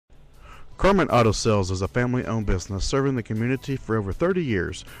Karman Auto Sales is a family-owned business serving the community for over 30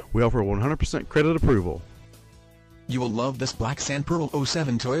 years. We offer 100% credit approval. You will love this black sand pearl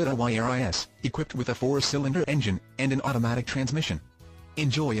 '07 Toyota Yaris, equipped with a 4-cylinder engine and an automatic transmission.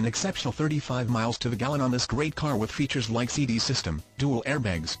 Enjoy an exceptional 35 miles to the gallon on this great car with features like CD system, dual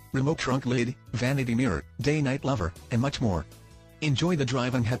airbags, remote trunk lid, vanity mirror, day-night lover, and much more. Enjoy the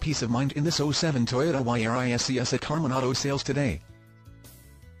drive and have peace of mind in this '07 Toyota Yaris. See us at Karman Auto Sales today.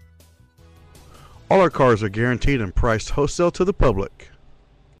 All our cars are guaranteed and priced wholesale to the public.